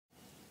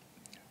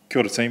Kia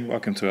ora team,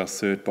 welcome to our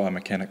third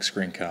Biomechanics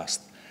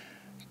screencast.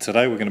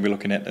 Today we're going to be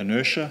looking at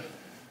inertia,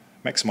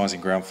 maximising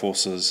ground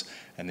forces,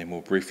 and then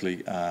we'll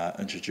briefly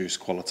introduce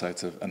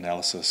qualitative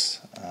analysis,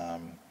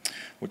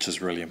 which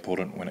is really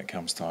important when it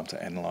comes time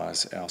to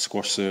analyse our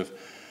squash serve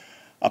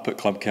up at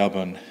Club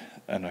Calburn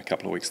in a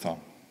couple of weeks' time.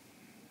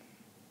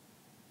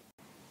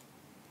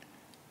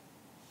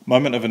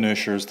 Moment of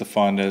inertia is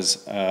defined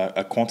as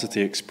a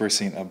quantity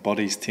expressing a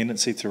body's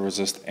tendency to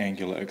resist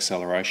angular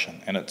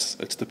acceleration, and it's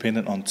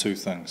dependent on two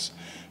things.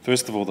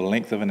 First of all, the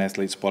length of an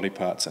athlete's body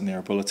parts and their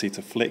ability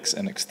to flex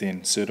and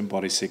extend certain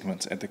body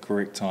segments at the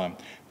correct time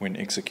when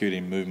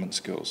executing movement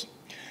skills.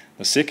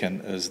 The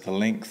second is the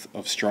length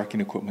of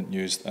striking equipment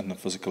used in the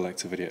physical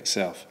activity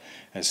itself,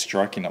 as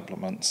striking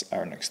implements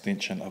are an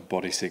extension of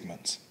body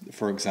segments.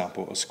 For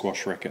example, a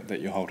squash racket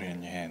that you're holding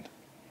in your hand.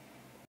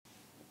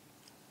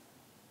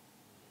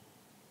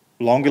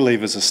 Longer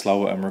levers are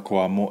slower and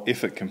require more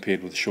effort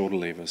compared with shorter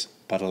levers,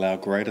 but allow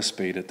greater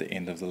speed at the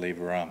end of the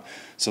lever arm.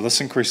 So this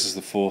increases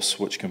the force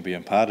which can be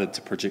imparted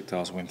to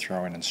projectiles when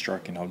throwing and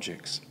striking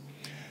objects.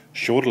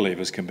 Shorter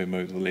levers can be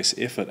moved with less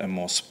effort and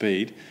more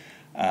speed,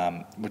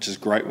 which is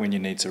great when you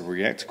need to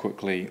react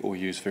quickly or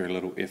use very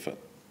little effort.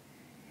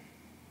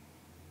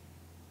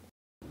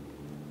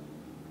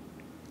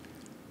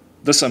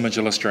 This image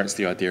illustrates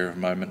the idea of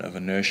moment of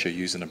inertia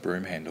using a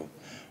broom handle.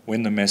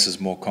 When the mass is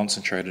more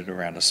concentrated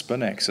around a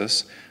spin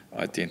axis,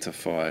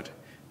 identified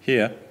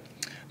here,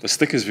 the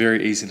stick is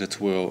very easy to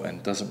twirl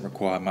and doesn't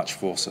require much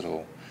force at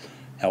all.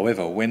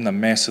 However, when the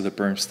mass of the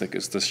broomstick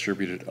is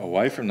distributed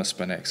away from the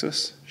spin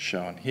axis,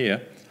 shown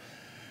here,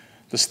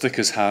 the stick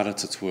is harder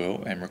to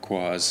twirl and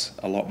requires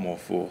a lot more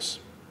force.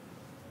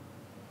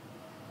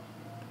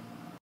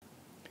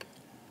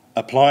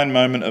 Applying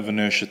moment of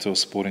inertia to a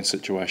sporting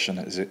situation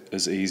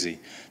is easy.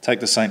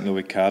 Take the St.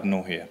 Louis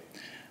Cardinal here.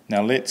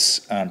 Now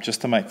let's,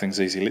 just to make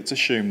things easy, let's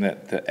assume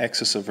that the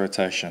axis of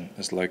rotation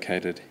is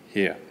located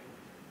here.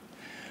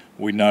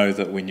 We know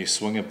that when you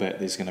swing a bat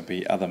there's going to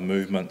be other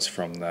movements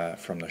from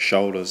the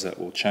shoulders that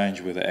will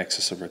change where the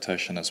axis of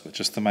rotation is, but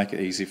just to make it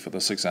easy for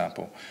this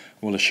example,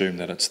 we'll assume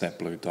that it's that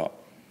blue dot.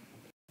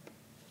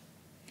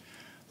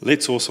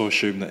 Let's also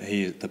assume that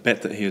the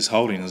bat that he is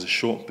holding is a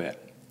short bat.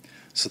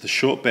 So the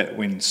short bat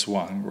when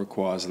swung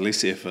requires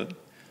less effort,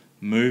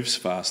 moves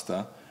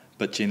faster,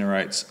 but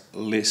generates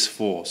less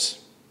force.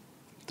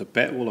 The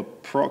bat will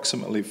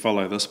approximately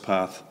follow this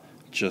path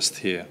just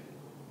here.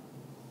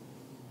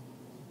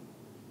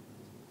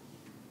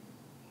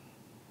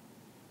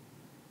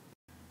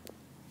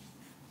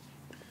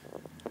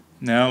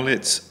 Now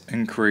let's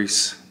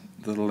increase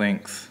the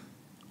length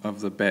of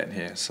the bat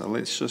here. So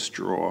let's just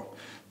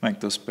make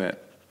this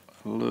bat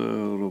a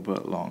little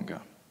bit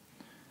longer.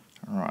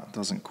 Alright,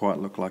 doesn't quite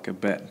look like a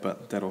bat,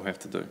 but that'll have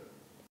to do.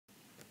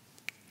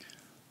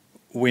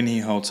 When he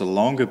holds a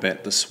longer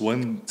bat, the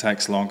swing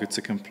takes longer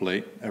to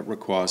complete, it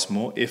requires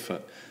more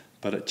effort,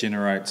 but it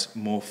generates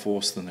more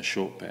force than the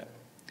short bat.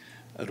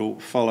 It'll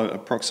follow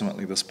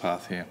approximately this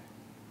path here.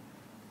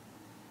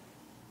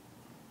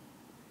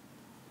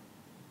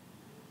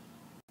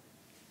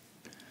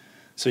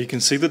 So you can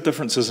see the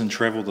differences in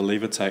travel the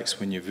lever takes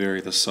when you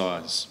vary the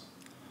size.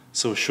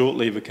 So a short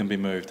lever can be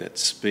moved at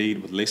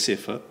speed with less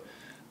effort,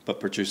 but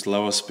produce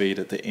lower speed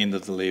at the end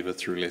of the lever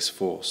through less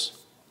force.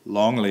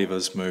 Long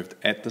levers moved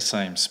at the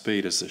same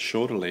speed as the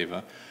shorter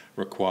lever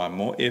require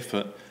more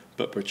effort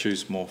but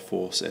produce more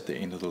force at the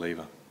end of the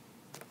lever.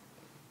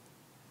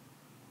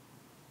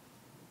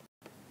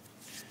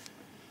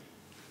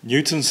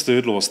 Newton's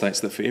third law states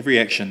that for every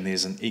action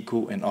there's an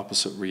equal and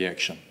opposite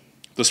reaction.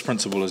 This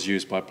principle is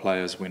used by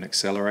players when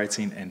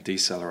accelerating and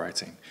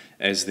decelerating.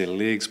 As their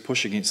legs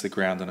push against the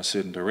ground in a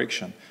certain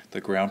direction, the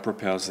ground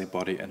propels their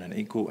body in an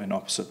equal and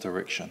opposite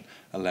direction,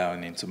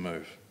 allowing them to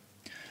move.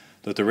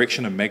 The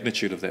direction and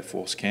magnitude of that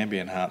force can be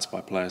enhanced by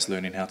players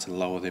learning how to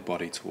lower their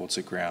body towards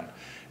the ground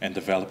and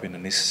developing the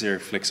necessary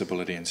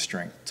flexibility and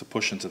strength to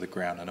push into the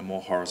ground in a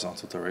more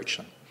horizontal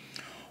direction.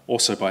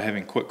 Also, by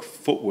having quick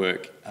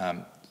footwork,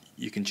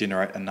 you can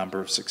generate a number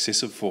of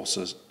successive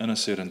forces in a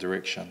certain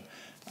direction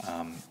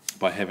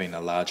by having a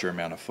larger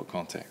amount of foot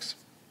contacts.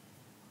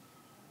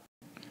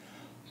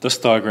 This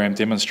diagram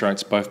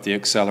demonstrates both the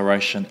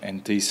acceleration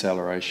and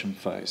deceleration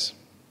phase.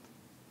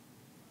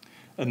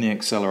 In the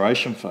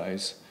acceleration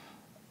phase,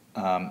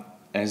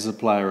 as the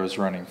player is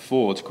running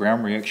forwards,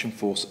 ground reaction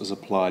force is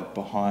applied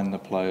behind the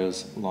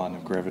player's line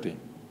of gravity.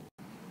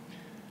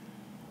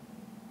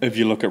 If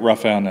you look at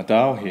Rafael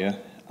Nadal here,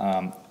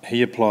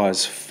 he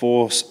applies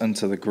force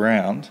into the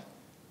ground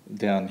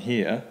down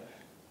here,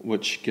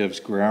 which gives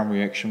ground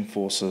reaction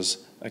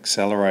forces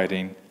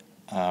accelerating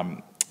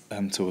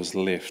him to his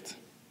left.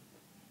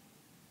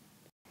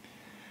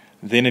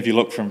 Then if you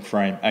look from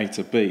frame A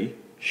to B,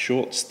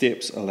 short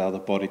steps allow the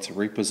body to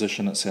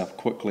reposition itself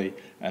quickly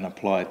and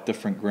apply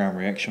different ground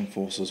reaction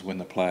forces when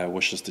the player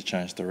wishes to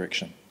change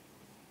direction.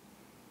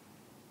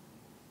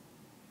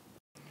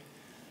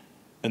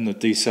 In the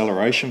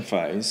deceleration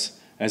phase,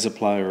 as a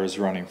player is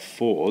running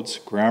forwards,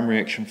 ground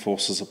reaction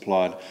force is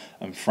applied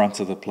in front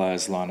of the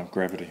player's line of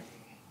gravity.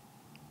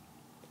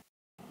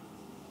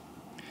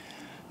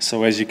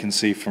 So as you can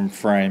see from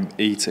frame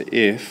E to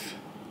F,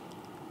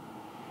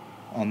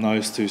 on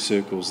those two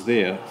circles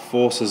there,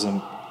 force is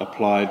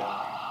applied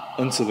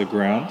into the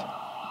ground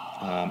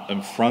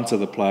in front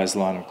of the player's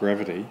line of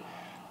gravity,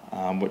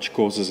 which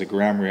causes a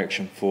ground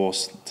reaction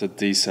force to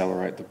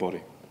decelerate the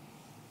body.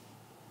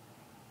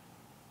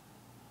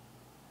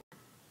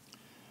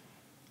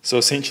 So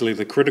essentially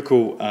the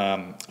critical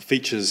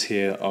features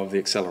here of the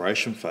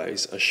acceleration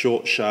phase are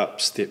short, sharp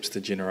steps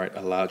to generate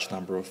a large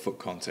number of foot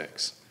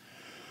contacts.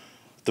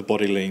 The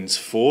body leans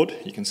forward,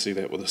 you can see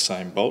that with the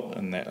same bolt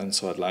in that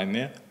inside lane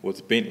there,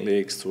 with bent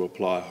legs to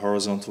apply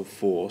horizontal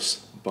force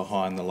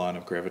behind the line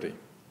of gravity.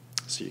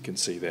 So you can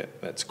see that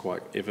that's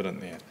quite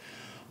evident there.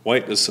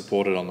 Weight is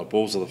supported on the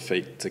balls of the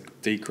feet to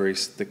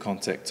decrease the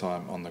contact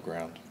time on the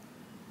ground.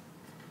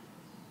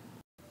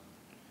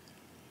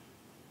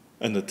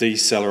 In the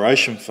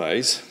deceleration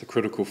phase, the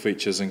critical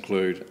features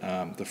include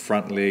the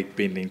front leg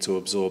bending to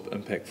absorb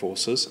impact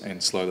forces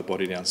and slow the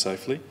body down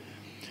safely.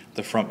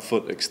 The front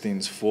foot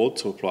extends forward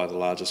to apply the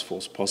largest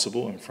force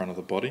possible in front of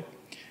the body,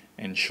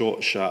 and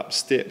short, sharp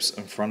steps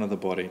in front of the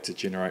body to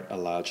generate a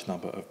large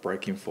number of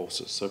braking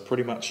forces. So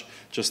pretty much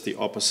just the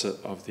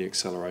opposite of the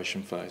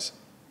acceleration phase.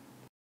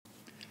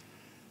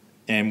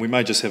 And we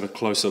may just have a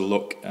closer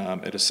look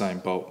at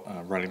Usain Bolt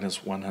running his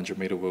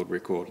 100-metre world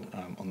record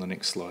on the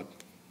next slide.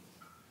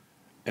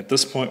 At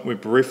this point, we're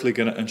briefly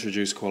going to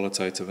introduce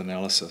qualitative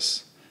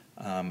analysis.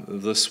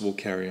 This will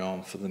carry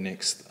on for the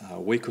next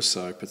week or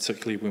so,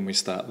 particularly when we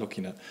start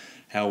looking at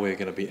how we're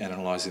going to be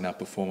analysing our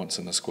performance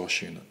in the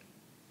squash unit.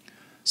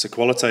 So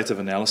qualitative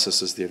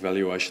analysis is the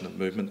evaluation of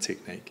movement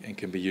technique and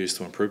can be used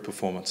to improve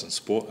performance in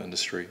sport,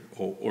 industry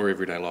or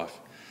everyday life.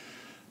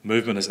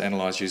 Movement is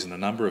analysed using a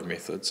number of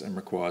methods and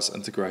requires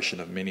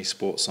integration of many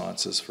sport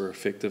sciences for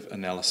effective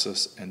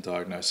analysis and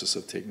diagnosis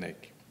of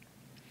technique.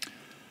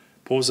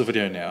 Pause the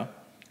video now,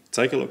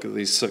 take a look at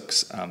these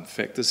 6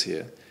 factors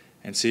here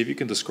and see if you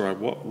can describe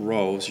what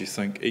roles you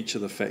think each of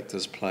the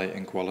factors play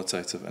in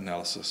qualitative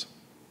analysis.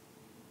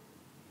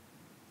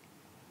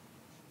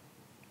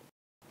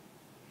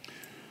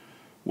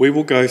 We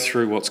will go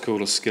through what's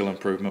called a skill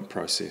improvement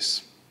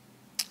process.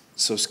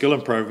 So skill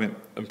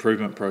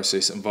improvement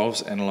process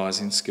involves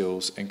analysing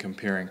skills and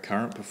comparing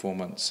current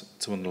performance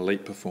to an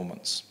elite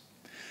performance.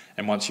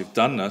 And once you've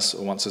done this,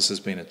 or once this has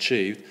been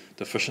achieved,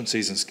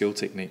 deficiencies in skill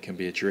technique can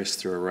be addressed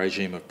through a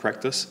regime of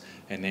practice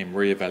and then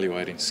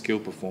re-evaluating skill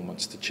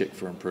performance to check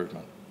for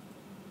improvement.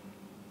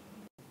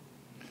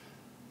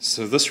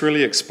 So this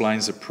really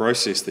explains the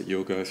process that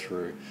you'll go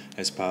through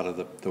as part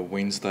of the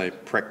Wednesday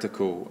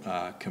practical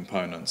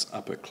components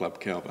up at Club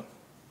Kelvin.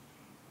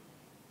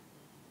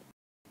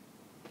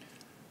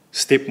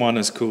 Step 1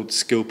 is called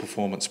skill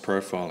performance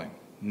profiling,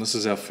 and this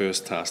is our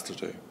first task to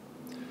do.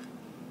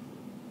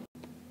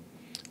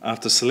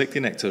 After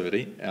selecting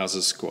activity, ours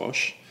is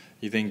squash,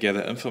 you then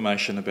gather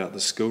information about the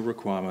skill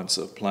requirements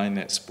of playing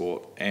that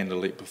sport and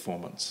elite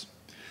performance.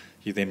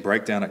 You then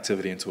break down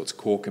activity into its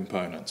core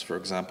components, for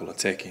example,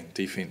 attacking,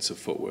 defensive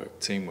footwork,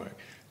 teamwork,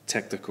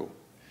 tactical.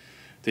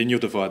 Then you'll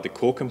divide the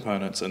core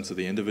components into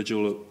the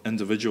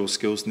individual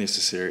skills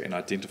necessary and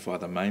identify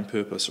the main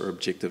purpose or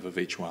objective of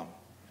each one.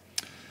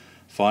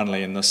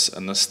 Finally, in this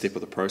step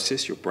of the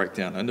process, you'll break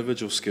down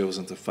individual skills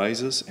into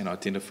phases and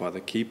identify the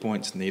key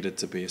points needed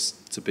to be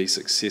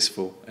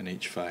successful in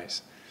each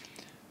phase,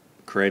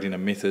 creating a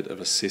method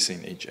of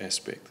assessing each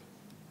aspect.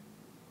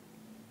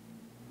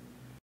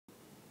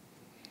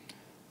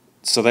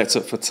 So that's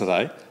it for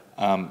today.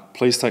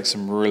 Please take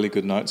some really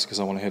good notes because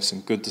I want to have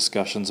some good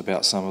discussions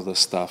about some of this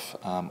stuff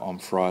on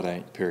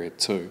Friday, period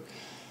 2.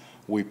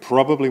 We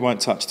probably won't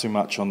touch too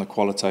much on the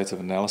qualitative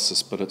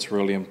analysis, but it's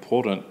really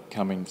important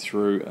coming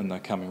through in the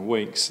coming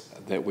weeks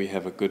that we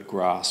have a good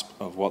grasp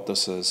of what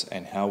this is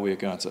and how we're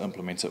going to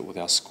implement it with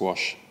our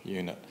squash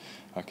unit,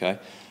 okay?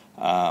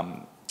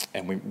 And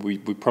we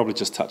probably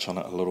just touch on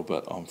it a little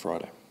bit on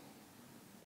Friday.